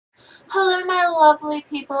Hello, my lovely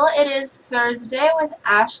people. It is Thursday with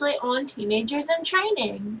Ashley on Teenagers in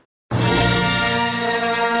Training.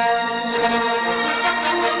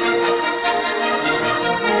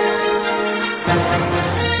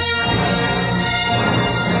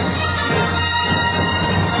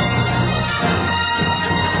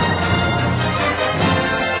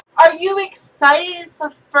 Are you excited? It's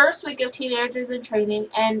the first week of Teenagers in Training,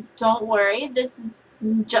 and don't worry, this is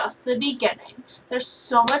just the beginning. There's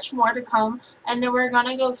so much more to come, and then we're going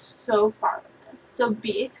to go so far with this. So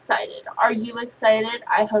be excited. Are you excited?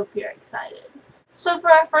 I hope you're excited. So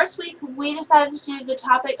for our first week, we decided to do the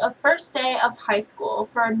topic of first day of high school.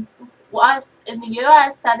 For us in the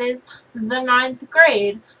U.S., that is the 9th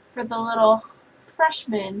grade. For the little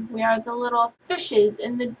freshmen, we are the little fishes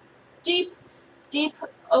in the deep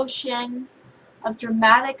ocean of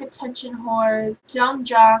dramatic attention whores, dumb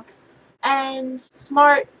jocks, and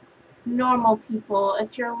smart, normal people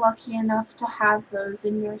if you're lucky enough to have those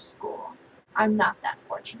in your school. I'm not that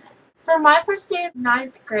fortunate. For my first day of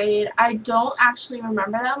 9th grade, I don't actually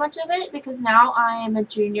remember that much of it because now I am a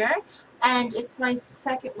junior and it's my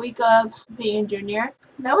second week of being a junior.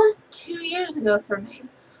 That was 2 years ago for me.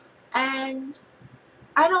 And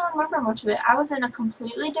I don't remember much of it. I was in a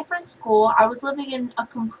completely different school. I was living in a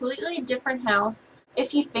completely different house.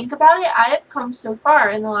 If you think about it, I have come so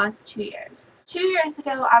far in the last 2 years. 2 years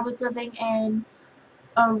ago, I was living in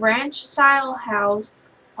a ranch-style house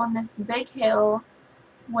on this big hill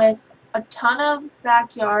with a ton of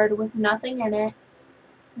backyard with nothing in it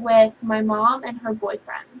with my mom and her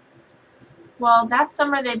boyfriend. Well, that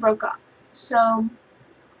summer they broke up. So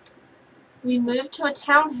we moved to a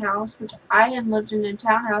townhouse, which I hadn't lived in a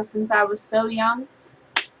townhouse since I was so young.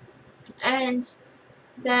 And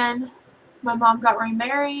then my mom got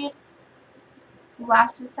remarried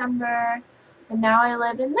last December, and now I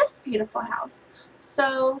live in this beautiful house.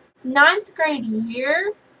 So 9th grade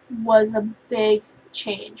year was a big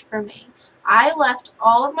change for me. I left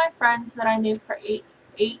all of my friends that I knew for eight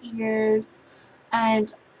years,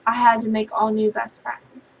 and I had to make all new best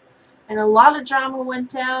friends. And a lot of drama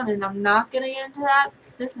went down, and I'm not going to get into that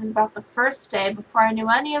because this is about the first day before I knew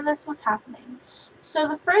any of this was happening. So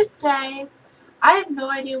the first day, I have no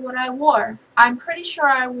idea what I wore. I'm pretty sure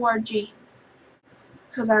I wore jeans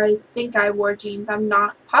because I think I wore jeans. I'm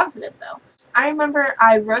not positive, though. I remember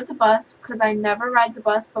I rode the bus because I never ride the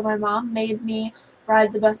bus, but my mom made me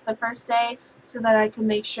ride the bus the first day so that I could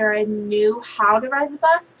make sure I knew how to ride the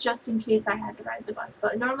bus just in case I had to ride the bus.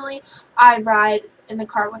 But normally I ride in the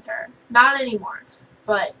car with her. Not anymore,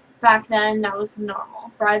 but back then that was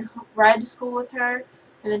normal. Ride to school with her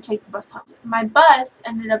and then take the bus home. My bus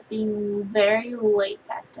ended up being very late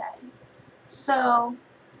that day. So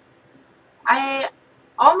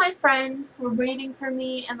all my friends were waiting for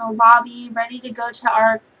me in the lobby, ready to go to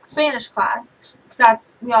our Spanish class,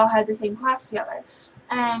 because we all had the same class together.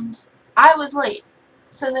 And I was late.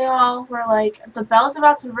 So they all were like, the bell's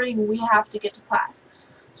about to ring, we have to get to class.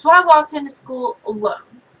 So I walked into school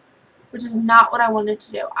alone, which is not what I wanted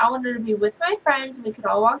to do. I wanted to be with my friends, we could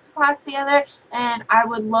all walk to class together, and I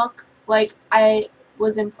would look like I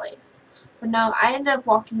was in place. But no, I ended up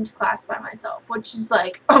walking to class by myself, which is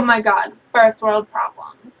like, oh my god, first world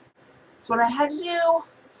problems. That's what I had to do.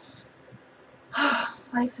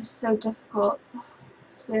 Life is so difficult.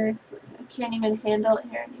 Seriously, I can't even handle it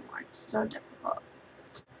here anymore. It's so difficult.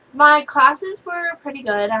 My classes were pretty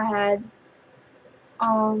good. I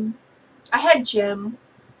had gym,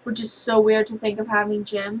 which is so weird to think of having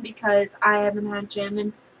gym because I haven't had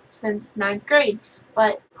gym since 9th grade.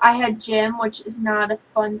 But I had gym, which is not a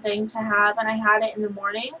fun thing to have, and I had it in the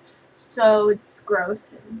morning, so it's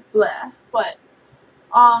gross and bleh. But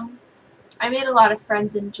I made a lot of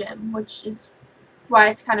friends in gym, which is why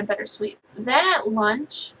it's kind of bittersweet. Then at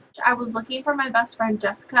lunch, I was looking for my best friend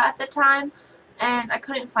Jessica at the time, and I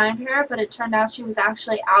couldn't find her, but it turned out she was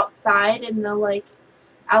actually outside in the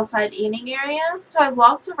outside eating area. So I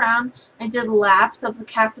walked around and did laps of the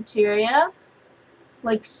cafeteria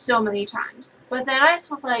so many times. But then I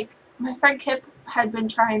was like, my friend Kip had been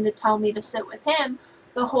trying to tell me to sit with him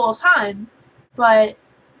the whole time, but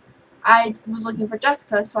I was looking for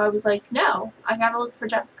Jessica, so I was like, no, I gotta look for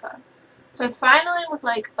Jessica. So I finally was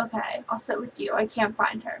like, okay, I'll sit with you. I can't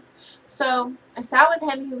find her. So I sat with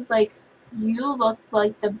him. He was like, you look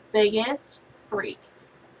like the biggest freak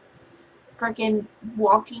freaking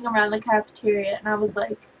walking around the cafeteria. And I was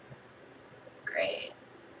like, great.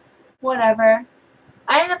 Whatever.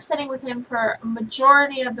 I ended up sitting with him for a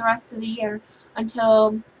majority of the rest of the year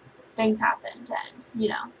until things happened and,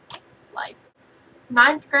 life.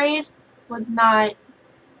 9th grade was not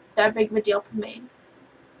that big of a deal for me.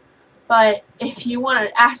 But if you want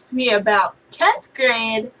to ask me about 10th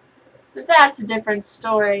grade, that's a different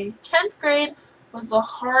story. 10th grade was the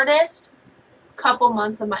hardest couple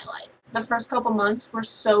months of my life. The first couple months were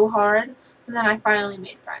so hard, and then I finally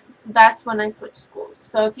made friends. So that's when I switched schools.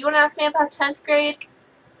 So if you want to ask me about 10th grade,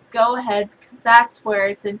 go ahead, because that's where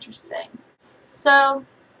it's interesting. So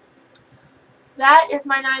that is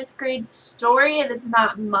my 9th grade story. It is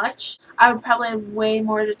not much. I would probably have way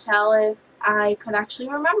more to tell if I could actually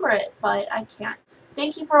remember it, but I can't.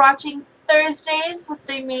 Thank you for watching Thursdays with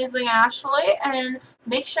the amazing Ashley, and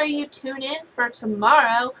make sure you tune in for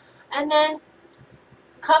tomorrow, and then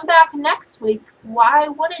come back next week. Why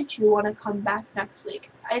wouldn't you want to come back next week?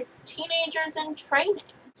 It's Teenagers in Training.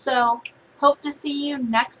 So, hope to see you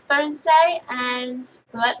next Thursday, and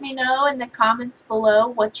let me know in the comments below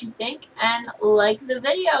what you think, and like the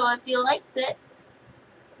video if you liked it.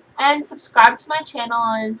 And subscribe to my channel,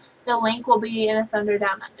 and the link will be in a thunder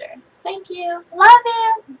down under. Thank you. Love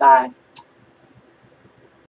you. Bye.